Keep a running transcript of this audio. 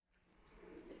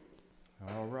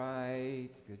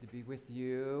be with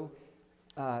you.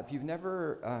 If you've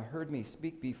never heard me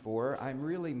speak before, I'm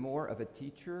really more of a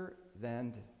teacher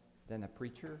than a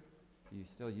preacher. You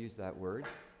still use that word.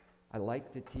 I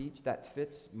like to teach. That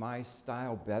fits my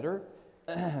style better.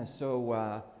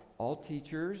 So all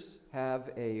teachers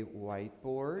have a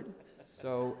whiteboard.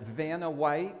 So Vanna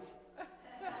White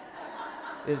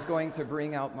is going to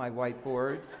bring out my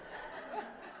whiteboard.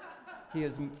 He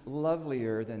is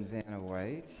lovelier than Vanna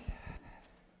White.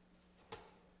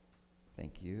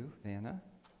 Thank you, Vanna.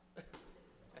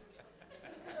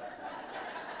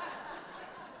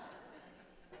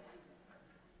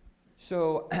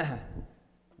 So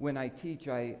when I teach,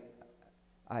 I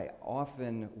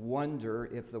often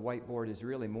wonder if the whiteboard is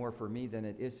really more for me than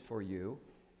it is for you.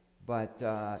 But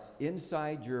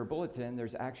inside your bulletin,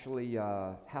 there's actually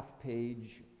a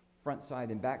half-page front side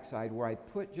and back side where I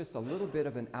put just a little bit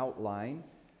of an outline.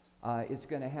 It's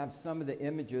going to have some of the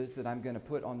images that I'm going to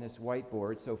put on this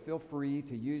whiteboard, so feel free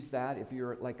to use that if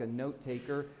you're like a note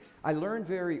taker. I learned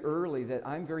very early that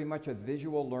I'm very much a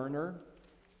visual learner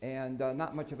and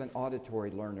not much of an auditory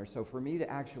learner. So for me to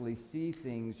actually see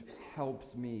things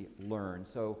helps me learn.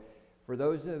 So for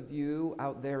those of you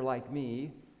out there like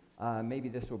me, maybe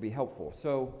this will be helpful.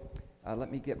 So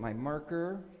let me get my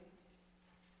marker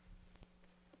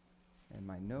and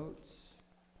my notes.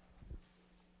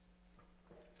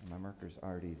 My marker's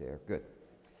already there. Good.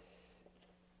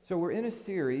 So we're in a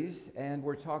series, and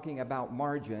we're talking about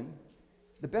margin.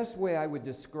 The best way I would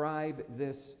describe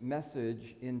this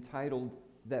message entitled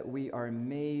that we are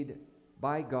made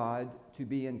by God to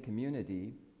be in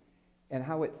community and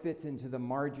how it fits into the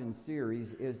margin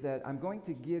series is that I'm going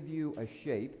to give you a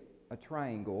shape, a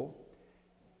triangle,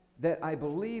 that I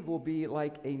believe will be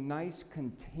like a nice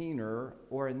container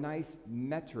or a nice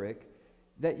metric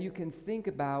that you can think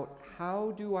about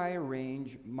how do I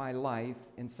arrange my life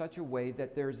in such a way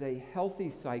that there's a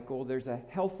healthy cycle, there's a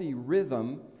healthy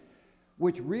rhythm,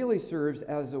 which really serves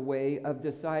as a way of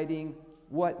deciding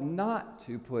what not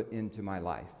to put into my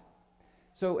life.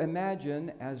 So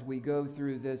imagine as we go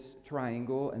through this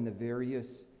triangle and the various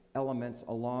elements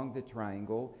along the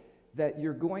triangle that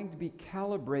you're going to be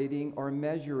calibrating or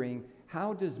measuring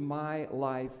how does my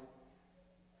life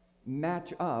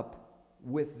match up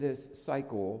with this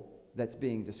cycle that's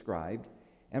being described.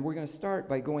 And we're going to start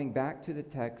by going back to the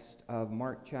text of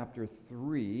Mark chapter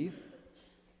 3,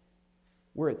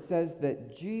 where it says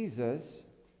that Jesus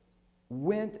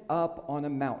went up on a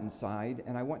mountainside,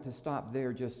 and I want to stop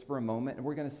there just for a moment, and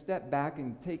we're going to step back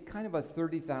and take kind of a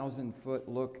 30,000-foot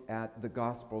look at the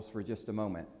Gospels for just a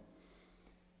moment.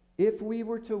 If we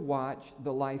were to watch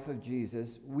the life of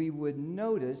Jesus, we would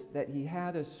notice that he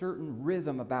had a certain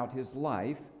rhythm about his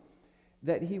life,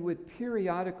 that he would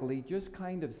periodically just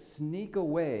kind of sneak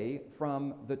away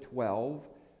from the 12,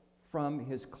 from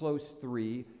his close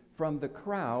three, from the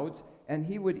crowds, and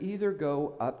he would either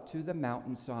go up to the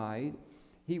mountainside,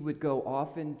 he would go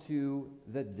off into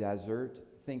the desert.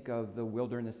 Think of the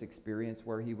wilderness experience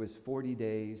where he was 40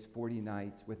 days, 40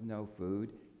 nights with no food.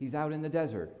 He's out in the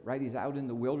desert, right? He's out in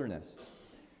the wilderness.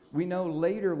 We know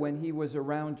later when he was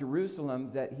around Jerusalem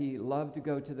that he loved to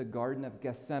go to the Garden of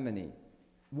Gethsemane.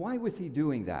 Why was he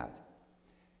doing that?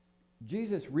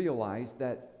 Jesus realized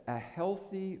that a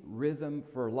healthy rhythm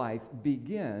for life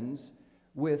begins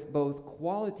with both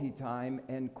quality time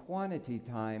and quantity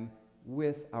time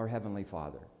with our Heavenly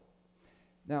Father.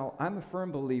 Now, I'm a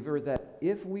firm believer that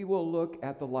if we will look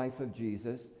at the life of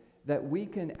Jesus, that we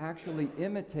can actually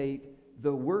imitate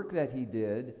the work that he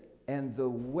did and the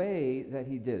way that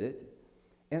he did it.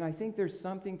 And I think there's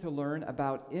something to learn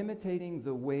about imitating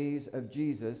the ways of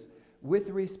Jesus with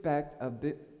respect of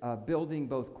building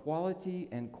both quality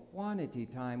and quantity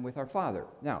time with our Father.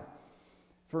 Now,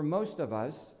 for most of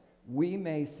us, we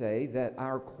may say that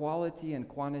our quality and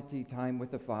quantity time with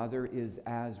the Father is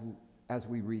as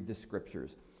we read the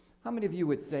Scriptures. How many of you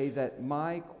would say that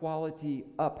my quality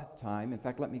up time, in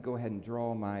fact, let me go ahead and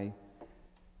draw my,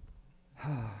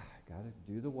 got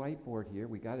to do the whiteboard here.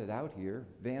 We got it out here.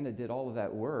 Vanna did all of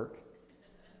that work.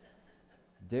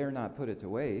 Dare not put it to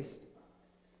waste.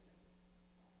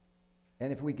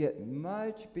 And if we get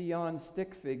much beyond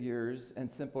stick figures and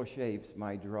simple shapes,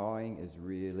 my drawing is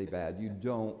really bad. You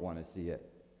don't want to see it,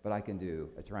 but I can do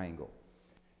a triangle.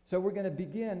 So we're going to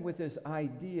begin with this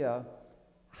idea,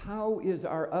 how is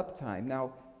our uptime?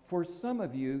 Now, for some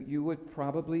of you, you would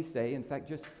probably say, in fact,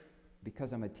 just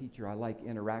because I'm a teacher, I like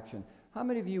interaction. How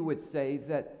many of you would say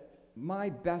that my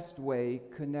best way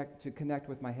to connect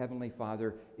with my Heavenly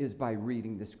Father is by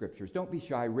reading the Scriptures? Don't be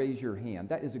shy, raise your hand.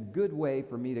 That is a good way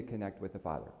for me to connect with the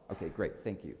Father. Okay, great,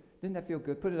 thank you. Didn't that feel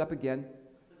good? Put it up again.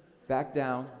 Back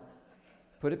down.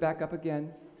 Put it back up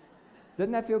again.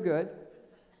 Doesn't that feel good?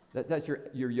 That's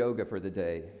your yoga for the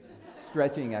day,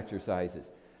 stretching exercises.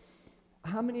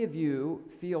 How many of you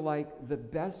feel like the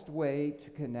best way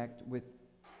to connect with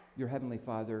your Heavenly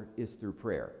Father is through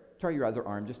prayer? Try your other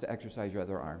arm, just to exercise your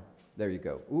other arm. There you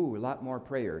go. Ooh, a lot more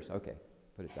prayers. Okay,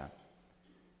 put it down.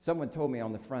 Someone told me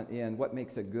on the front end what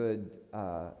makes a good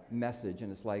message,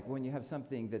 and it's like when you have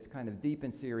something that's kind of deep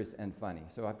and serious and funny.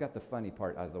 So I've got the funny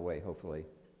part out of the way, hopefully.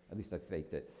 At least I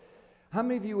faked it. How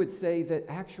many of you would say that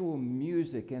actual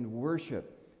music and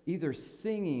worship, either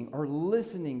singing or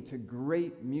listening to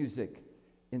great music,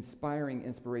 inspiring,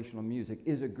 inspirational music,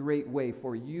 is a great way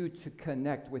for you to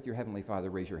connect with your Heavenly Father?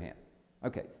 Raise your hand.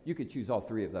 Okay, you could choose all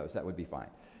three of those. That would be fine.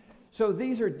 So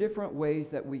these are different ways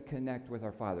that we connect with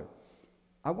our Father.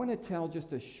 I want to tell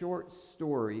just a short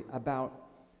story about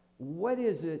what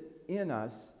is it in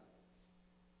us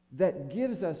that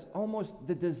gives us almost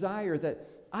the desire that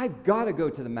I've got to go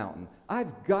to the mountain.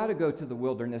 I've got to go to the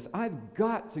wilderness. I've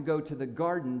got to go to the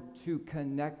garden to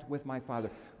connect with my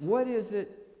Father. What is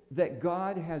it that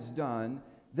God has done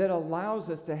that allows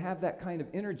us to have that kind of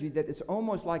energy that it's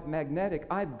almost like magnetic?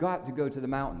 I've got to go to the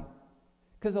mountain.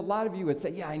 Because a lot of you would say,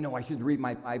 yeah, I know I should read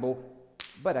my Bible,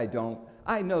 but I don't.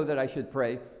 I know that I should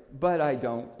pray, but I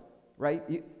don't, right?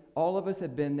 All of us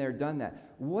have been there, done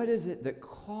that. What is it that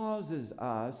causes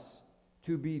us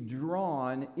to be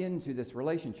drawn into this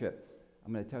relationship?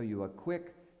 I'm going to tell you a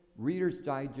quick Reader's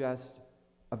Digest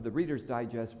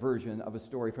version of a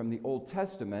story from the Old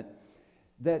Testament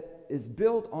that is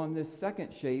built on this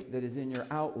second shape that is in your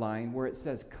outline where it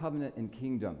says covenant and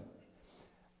kingdom.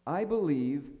 I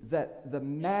believe that the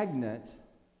magnet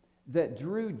that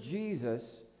drew Jesus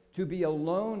to be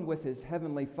alone with his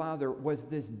Heavenly Father was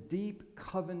this deep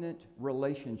covenant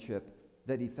relationship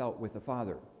that he felt with the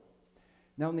Father.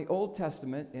 Now, in the Old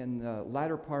Testament, in the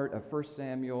latter part of 1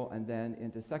 Samuel and then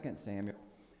into 2 Samuel,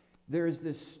 there is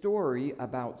this story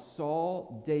about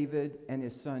Saul, David, and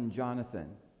his son Jonathan.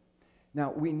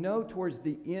 Now, we know towards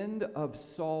the end of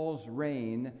Saul's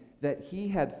reign that he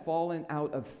had fallen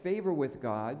out of favor with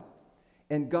God,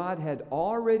 and God had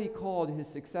already called his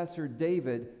successor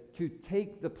David to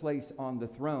take the place on the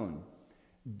throne.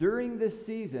 During this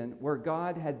season where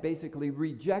God had basically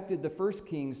rejected the first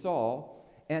king, Saul,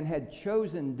 and had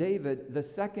chosen David, the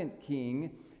second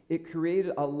king, it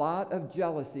created a lot of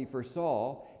jealousy for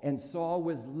Saul, and Saul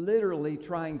was literally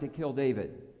trying to kill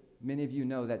David. Many of you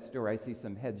know that story. I see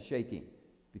some heads shaking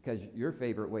because your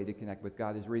favorite way to connect with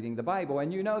God is reading the Bible,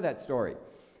 and you know that story.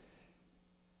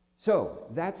 So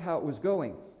that's how it was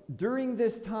going. During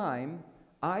this time,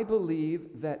 I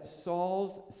believe that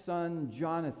Saul's son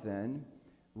Jonathan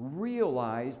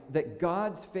realized that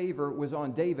God's favor was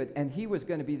on David and he was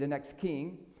going to be the next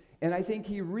king. And I think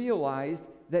he realized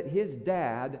that his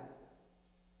dad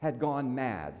had gone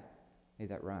mad. Hey,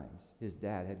 that rhymes. His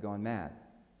dad had gone mad.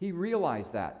 He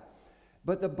realized that.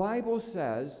 But the Bible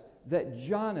says that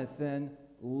Jonathan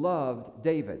loved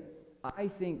David. I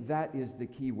think that is the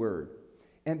key word.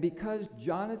 And because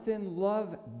Jonathan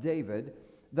loved David,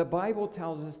 the Bible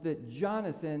tells us that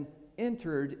Jonathan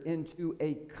entered into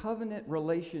a covenant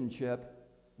relationship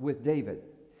with David.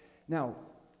 Now,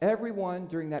 everyone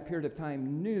during that period of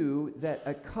time knew that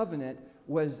a covenant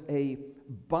was a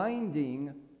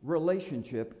binding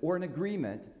relationship or an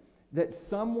agreement that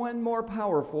someone more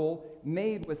powerful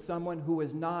made with someone who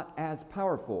was not as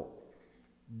powerful.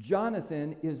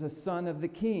 Jonathan is a son of the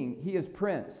king. He is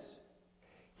prince.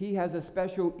 He has a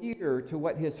special ear to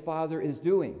what his father is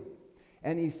doing.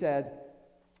 And he said,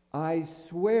 I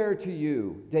swear to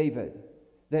you, David,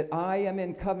 that I am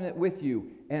in covenant with you,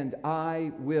 and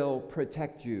I will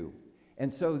protect you.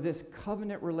 And so this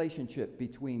covenant relationship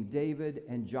between David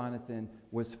and Jonathan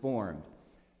was formed.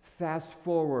 Fast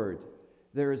forward,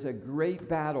 there is a great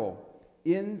battle.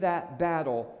 In that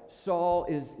battle,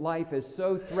 Saul's life is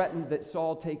so threatened that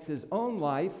Saul takes his own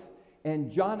life, and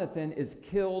Jonathan is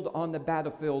killed on the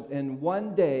battlefield in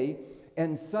one day,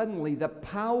 and suddenly the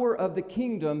power of the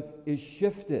kingdom is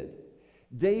shifted.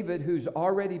 David, who's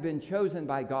already been chosen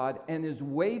by God and is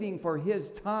waiting for his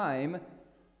time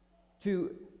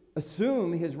to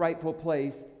assume his rightful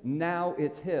place, now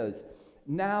it's his.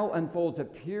 Now unfolds a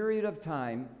period of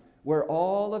time where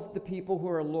all of the people who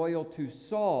are loyal to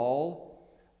Saul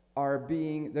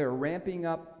they're ramping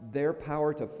up their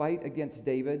power to fight against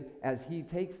David as he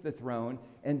takes the throne,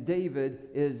 and David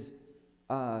is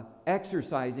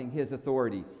exercising his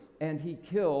authority, and he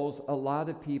kills a lot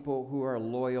of people who are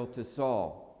loyal to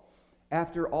Saul.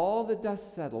 After all the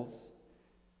dust settles,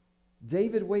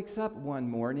 David wakes up one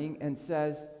morning and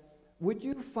says, would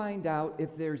you find out if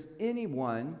there's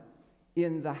anyone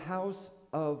in the house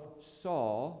of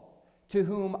Saul to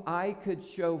whom I could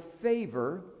show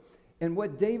favor. And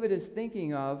what David is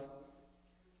thinking of,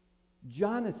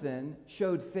 Jonathan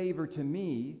showed favor to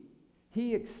me.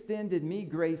 He extended me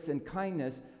grace and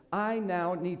kindness. I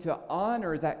now need to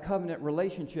honor that covenant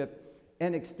relationship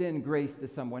and extend grace to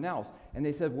someone else. And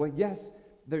they said, well, yes,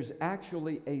 there's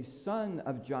actually a son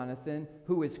of Jonathan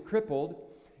who is crippled.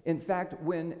 In fact,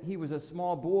 when he was a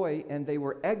small boy and they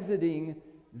were exiting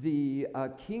the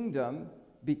kingdom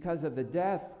because of the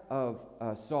death of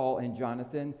Saul and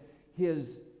Jonathan, his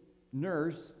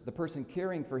nurse, the person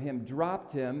caring for him,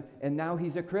 dropped him, and now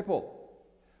he's a cripple.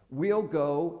 We'll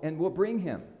go and we'll bring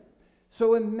him.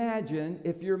 So imagine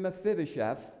if you're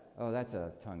Mephibosheth. Oh, that's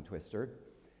a tongue twister.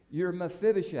 You're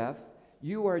Mephibosheth.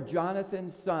 You are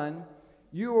Jonathan's son.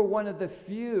 You are one of the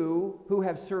few who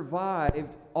have survived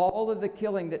all of the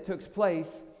killing that took place,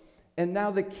 and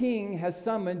now the king has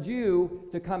summoned you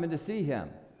to come and to see him.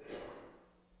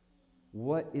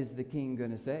 What is the king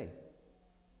going to say?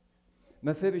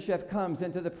 Mephibosheth comes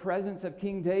into the presence of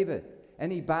King David,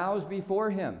 and he bows before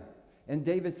him. And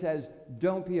David says,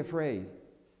 don't be afraid.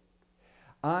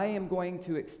 I am going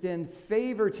to extend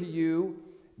favor to you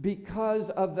because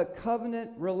of the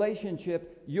covenant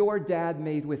relationship your dad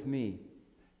made with me.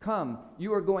 Come,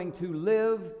 you are going to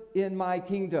live in my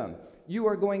kingdom. You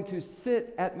are going to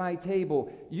sit at my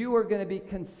table. You are going to be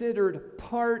considered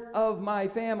part of my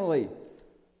family.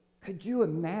 Could you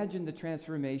imagine the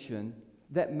transformation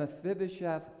that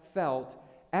Mephibosheth felt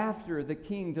after the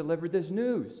king delivered this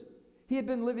news? He had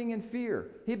been living in fear.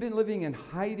 He had been living in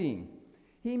hiding.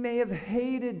 He may have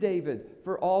hated David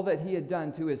for all that he had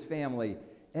done to his family.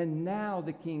 And now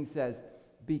the king says,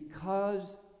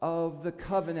 because of the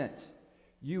covenant,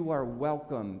 you are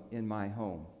welcome in my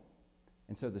home.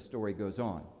 And so the story goes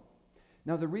on.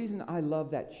 Now, the reason I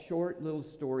love that short little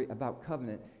story about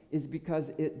covenant is because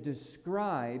it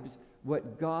describes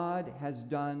what God has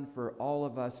done for all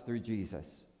of us through Jesus.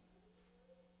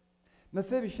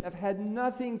 Mephibosheth had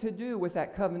nothing to do with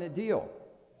that covenant deal.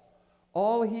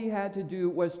 All he had to do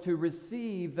was to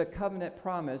receive the covenant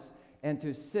promise and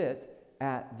to sit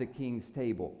at the king's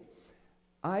table.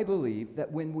 I believe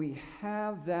that when we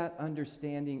have that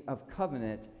understanding of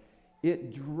covenant,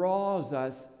 it draws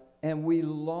us and we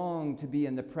long to be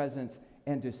in the presence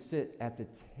and to sit at the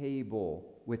table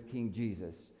with King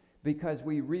Jesus, because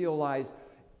we realize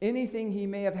anything he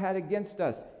may have had against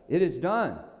us, it is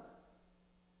done.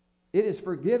 It is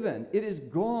forgiven. It is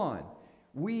gone.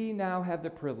 We now have the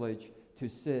privilege to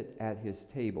sit at his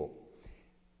table.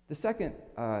 The second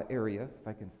area, if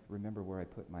I can remember where I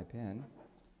put my pen.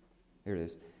 Here it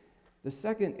is. The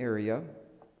second area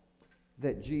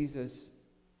that Jesus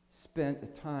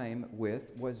spent time with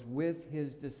was with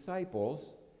his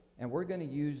disciples, and we're going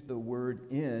to use the word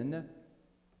in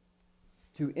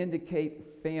to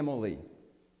indicate family.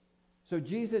 So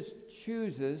Jesus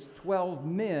chooses 12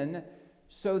 men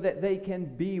so that they can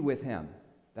be with him.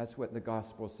 That's what the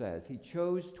gospel says. He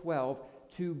chose 12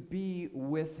 to be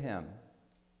with him.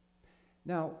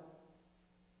 Now,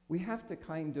 we have to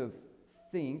kind of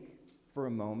think for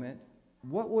a moment,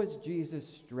 what was Jesus'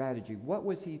 strategy? What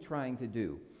was he trying to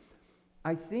do?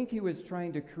 I think he was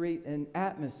trying to create an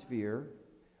atmosphere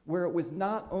where it was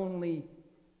not only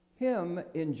him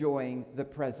enjoying the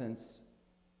presence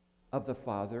of the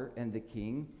Father and the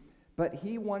King, but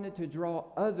he wanted to draw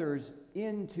others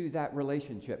into that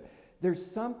relationship. There's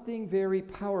something very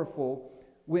powerful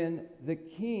when the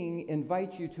King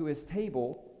invites you to his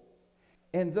table,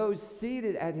 and those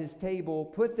seated at his table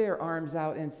put their arms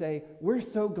out and say, "We're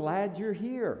so glad you're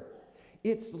here."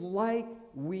 It's like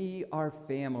we are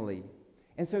family.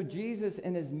 And so Jesus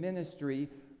in his ministry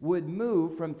would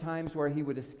move from times where he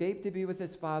would escape to be with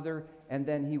his Father, and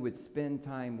then he would spend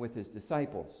time with his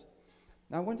disciples.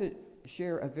 Now, I want to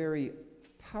share a very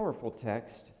powerful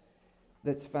text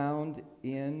that's found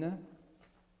in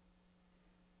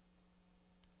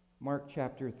Mark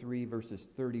chapter 3, verses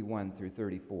 31 through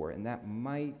 34. And that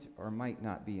might or might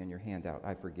not be in your handout.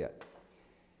 I forget.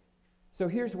 So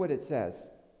here's what it says.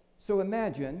 So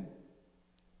imagine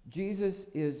Jesus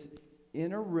is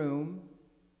in a room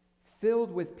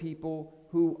filled with people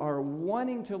who are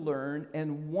wanting to learn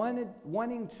and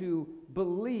wanting to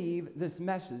believe this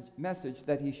message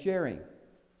that he's sharing.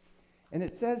 And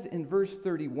it says in verse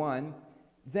 31,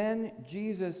 "Then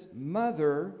Jesus'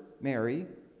 mother, Mary,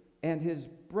 and his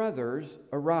brothers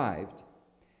arrived.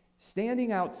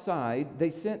 Standing outside, they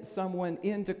sent someone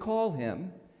in to call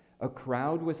him. A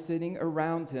crowd was sitting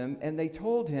around him, and they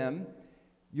told him,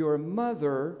 'Your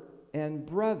mother and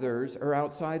brothers are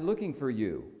outside looking for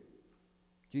you.'"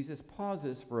 Jesus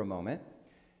pauses for a moment.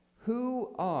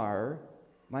 "Who are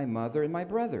my mother and my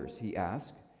brothers?" he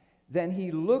asked. Then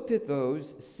he looked at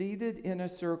those seated in a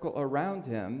circle around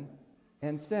him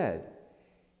and said,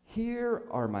 "Here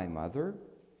are my mother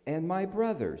and my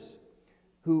brothers.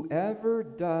 Whoever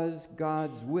does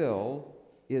God's will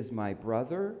is my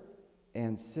brother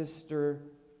and sister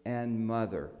and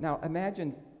mother." Now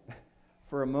imagine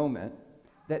for a moment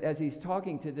that as he's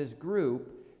talking to this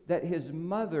group, that his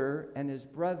mother and his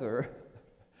brother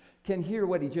can hear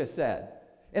what he just said.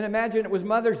 And imagine it was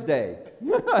Mother's Day.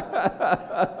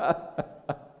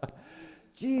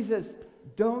 Jesus,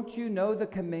 don't you know the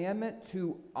commandment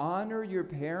to honor your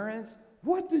parents?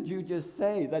 What did you just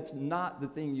say? That's not the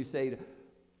thing you say to,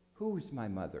 who's my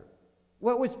mother?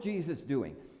 What was Jesus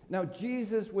doing? Now,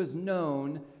 Jesus was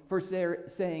known for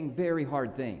saying very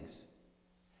hard things.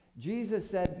 Jesus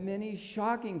said many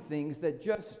shocking things that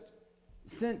just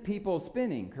sent people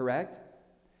spinning, correct?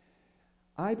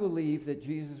 I believe that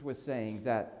Jesus was saying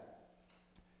that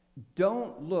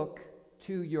don't look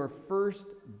to your first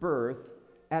birth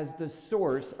as the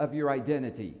source of your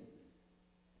identity.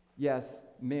 Yes,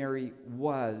 Mary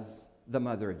was the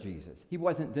mother of Jesus. He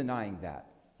wasn't denying that.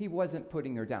 He wasn't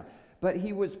putting her down. But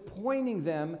he was pointing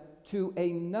them to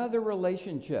another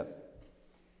relationship.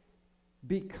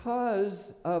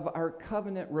 Because of our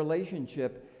covenant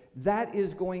relationship, that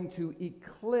is going to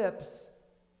eclipse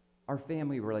our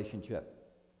family relationship.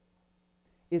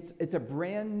 It's a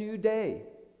brand new day.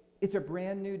 It's a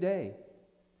brand new day.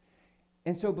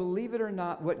 And so believe it or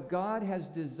not, what God has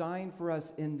designed for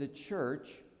us in the church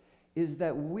is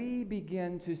that we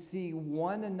begin to see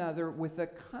one another with a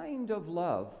kind of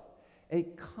love, a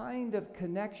kind of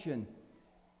connection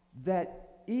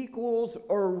that equals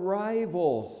or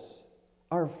rivals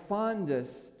our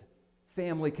fondest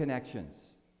family connections.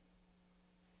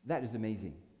 That is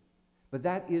amazing. But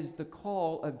that is the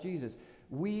call of Jesus.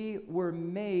 We were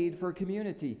made for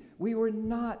community. We were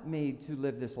not made to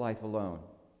live this life alone.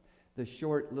 The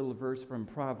short little verse from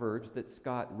Proverbs that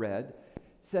Scott read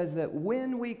says that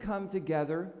when we come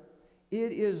together,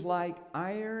 it is like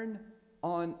iron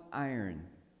on iron.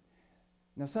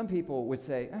 Now, some people would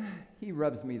say, he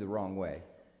rubs me the wrong way.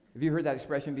 Have you heard that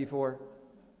expression before?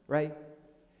 Right?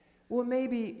 Well,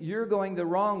 maybe you're going the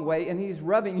wrong way and he's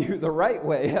rubbing you the right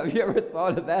way. Have you ever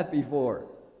thought of that before?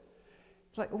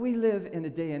 It's like we live in a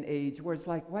day and age where it's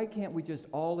like, why can't we just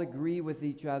all agree with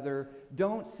each other?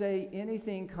 Don't say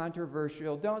anything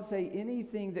controversial. Don't say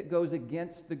anything that goes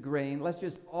against the grain. Let's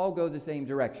just all go the same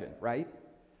direction, right?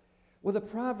 Well, the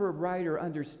proverb writer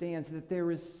understands that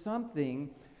there is something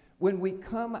when we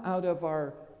come out of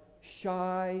our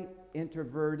shy,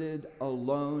 introverted,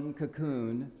 alone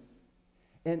cocoon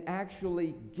and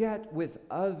actually get with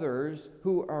others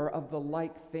who are of the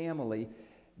like family,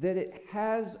 that it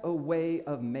has a way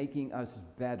of making us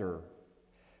better.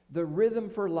 The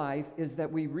rhythm for life is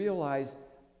that we realize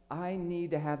I need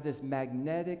to have this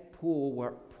magnetic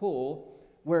pull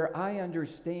where I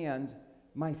understand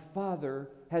my Father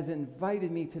has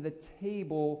invited me to the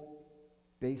table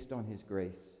based on His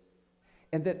grace.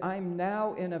 And that I'm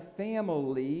now in a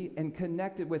family and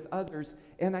connected with others,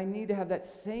 and I need to have that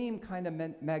same kind of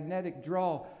magnetic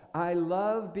draw. I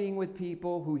love being with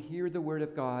people who hear the Word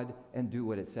of God and do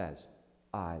what it says.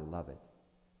 I love it.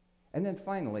 And then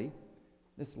finally,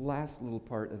 this last little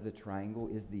part of the triangle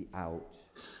is the out.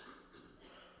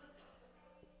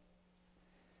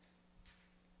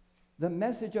 The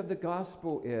message of the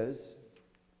gospel is,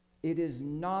 it is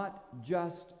not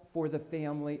just for the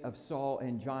family of Saul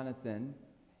and Jonathan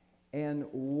and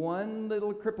one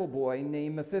little cripple boy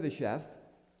named Mephibosheth.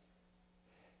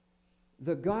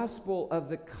 The gospel of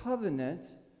the covenant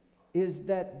is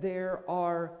that there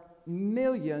are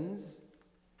millions,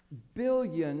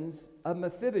 billions of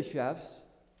Mephibosheths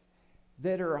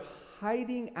that are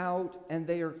hiding out and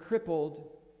they are crippled,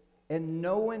 and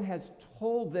no one has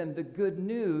told them the good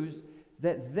news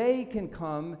that they can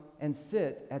come and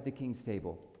sit at the king's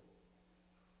table.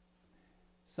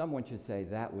 Someone should say,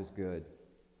 that was good.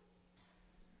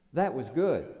 That was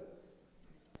good.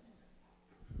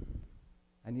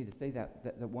 I need to say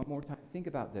that one more time. Think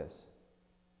about this.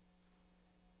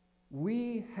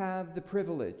 We have the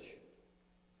privilege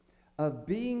of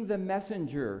being the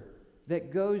messenger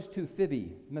that goes to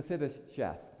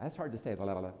Mephibosheth. That's hard to say,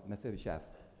 Mephibosheth.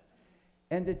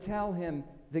 And to tell him,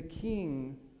 the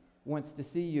king wants to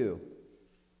see you.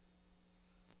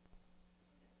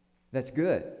 That's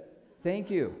good.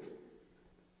 Thank you.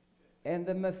 And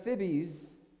the Mephibes,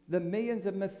 the millions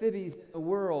of Mephibes in the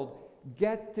world,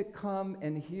 get to come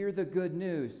and hear the good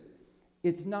news.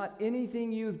 It's not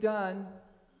anything you've done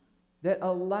that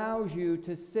allows you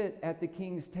to sit at the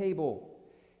king's table.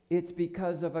 It's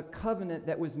because of a covenant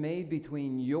that was made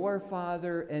between your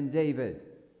father and David.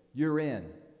 You're in.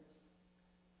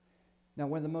 Now,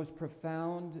 one of the most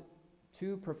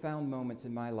two profound moments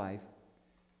in my life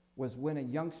was when a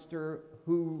youngster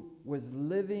who was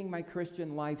living my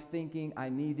Christian life thinking, I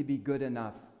need to be good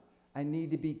enough. I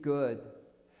need to be good.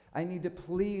 I need to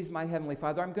please my Heavenly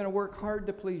Father. I'm going to work hard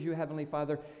to please you, Heavenly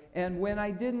Father. And when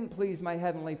I didn't please my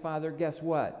Heavenly Father, guess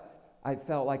what? I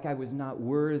felt like I was not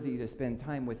worthy to spend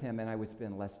time with Him, and I would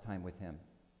spend less time with Him.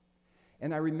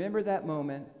 And I remember that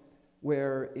moment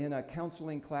where in a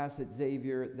counseling class at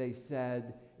Xavier, they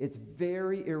said, it's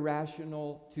very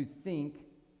irrational to think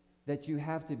that you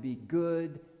have to be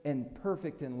good and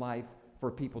perfect in life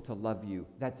for people to love you.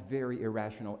 That's very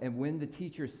irrational. And when the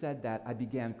teacher said that, I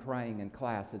began crying in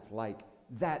class. It's like,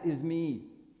 that is me.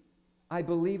 I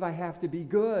believe I have to be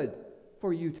good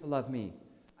for you to love me.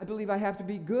 I believe I have to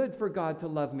be good for God to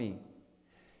love me.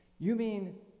 You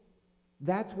mean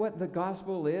that's what the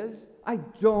gospel is? I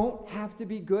don't have to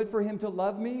be good for Him to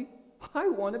love me. I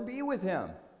want to be with Him.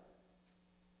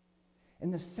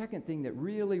 And the second thing that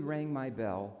really rang my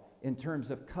bell in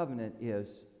terms of covenant is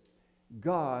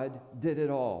God did it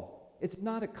all. It's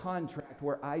not a contract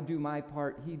where I do my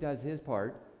part, He does His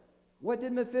part. What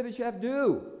did Mephibosheth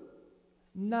do?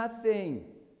 Nothing.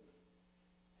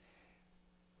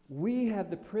 We have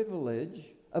the privilege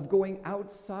of going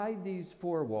outside these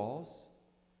four walls,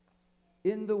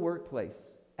 in the workplace,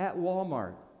 at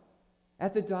Walmart,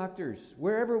 at the doctor's,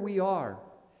 wherever we are,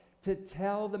 to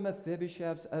tell the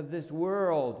Mephibosheths of this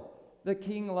world, the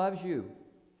King loves you.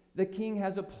 The King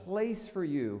has a place for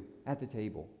you at the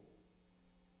table.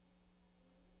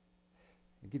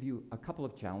 I'll give you a couple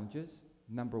of challenges.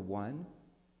 Number one,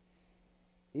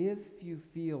 if you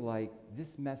feel like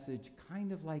this message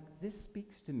kind of like, this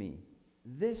speaks to me,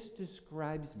 this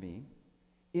describes me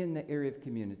in the area of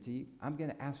community, I'm going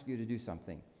to ask you to do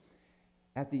something.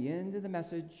 At the end of the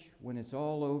message, when it's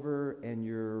all over and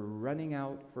you're running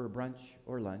out for brunch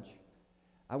or lunch,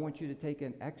 I want you to take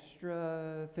an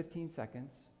extra 15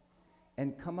 seconds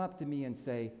and come up to me and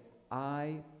say,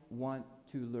 I want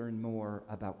to learn more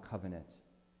about covenant.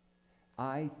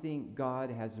 I think God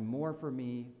has more for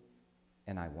me,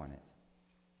 and I want it.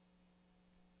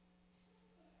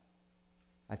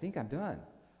 I think I'm done.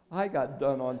 I got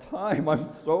done on time. I'm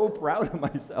so proud of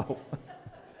myself.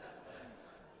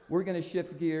 We're going to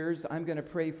shift gears. I'm going to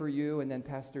pray for you, and then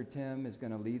Pastor Tim is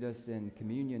going to lead us in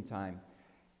communion time.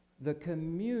 The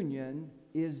communion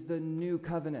is the new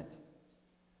covenant.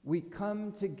 We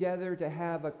come together to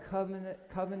have a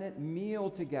covenant meal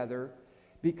together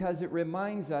because it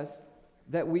reminds us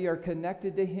that we are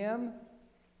connected to Him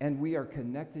and we are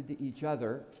connected to each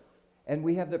other, and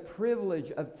we have the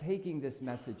privilege of taking this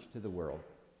message to the world.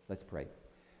 Let's pray.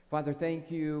 Father,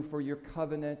 thank you for your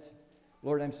covenant.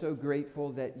 Lord, I'm so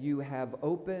grateful that you have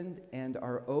opened and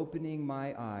are opening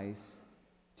my eyes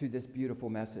to this beautiful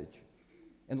message.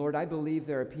 And Lord, I believe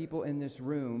there are people in this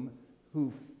room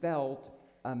who felt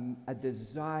a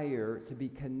desire to be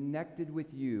connected with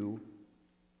you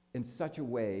in such a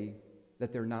way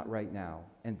that they're not right now,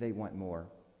 and they want more.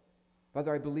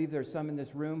 Father, I believe there are some in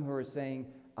this room who are saying,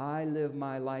 I live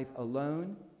my life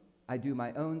alone. I do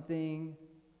my own thing.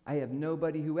 I have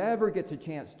nobody who ever gets a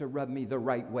chance to rub me the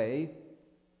right way,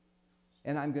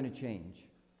 and I'm going to change.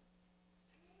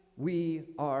 We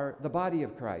are the body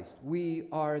of Christ. We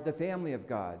are the family of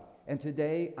God. And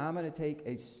today, I'm going to take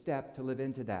a step to live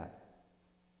into that.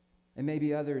 And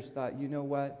maybe others thought, you know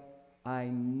what? I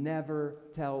never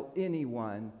tell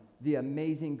anyone the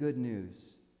amazing good news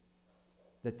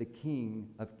that the King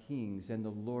of Kings and the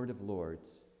Lord of Lords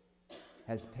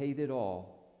has paid it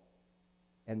all,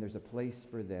 and there's a place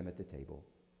for them at the table.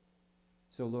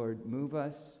 So, Lord, move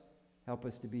us. Help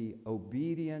us to be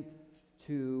obedient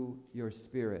to your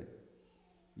Spirit.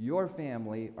 Your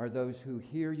family are those who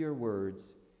hear your words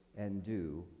and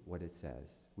do what it says.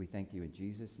 We thank you in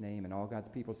Jesus' name, and all God's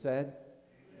people said,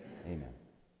 Amen. Amen.